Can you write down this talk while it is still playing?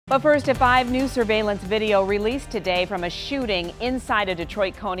But first, a 5 new surveillance video released today from a shooting inside a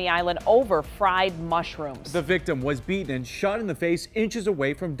Detroit Coney Island over fried mushrooms. The victim was beaten and shot in the face inches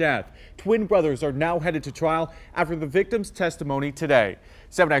away from death. Twin brothers are now headed to trial after the victim's testimony today.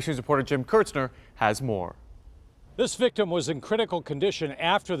 7 Action News reporter Jim Kurtzner has more. This victim was in critical condition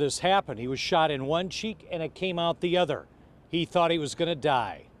after this happened. He was shot in one cheek and it came out the other. He thought he was going to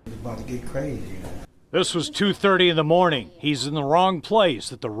die. It's about to get crazy. This was 2:30 in the morning. He's in the wrong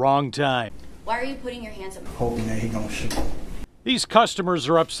place at the wrong time. Why are you putting your hands up? Hoping that he gonna shoot. These customers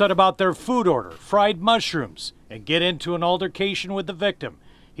are upset about their food order, fried mushrooms, and get into an altercation with the victim.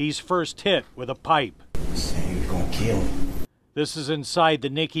 He's first hit with a pipe. Saying he was gonna kill him. This is inside the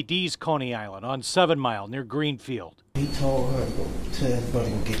Nikki D's Coney Island on 7 Mile near Greenfield. He told her to go tell his brother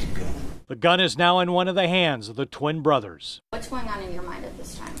to go get the gun. The gun is now in one of the hands of the twin brothers. What's going on in your mind at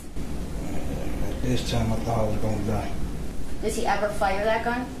this time? At this time I thought I was gonna die. Does he ever fire that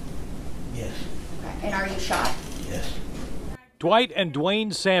gun? Yes. Okay. And are you shot? Yes. Dwight and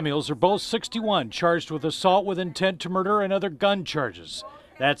Duane Samuels are both 61, charged with assault with intent to murder and other gun charges.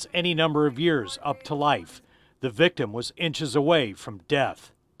 That's any number of years up to life. The victim was inches away from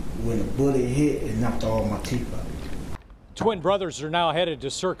death. When the bullet hit, it knocked all my teeth out. Twin brothers are now headed to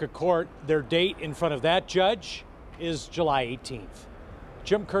circuit court. Their date in front of that judge is July 18th.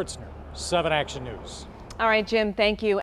 Jim Kurtzner, 7 Action News. All right, Jim, thank you.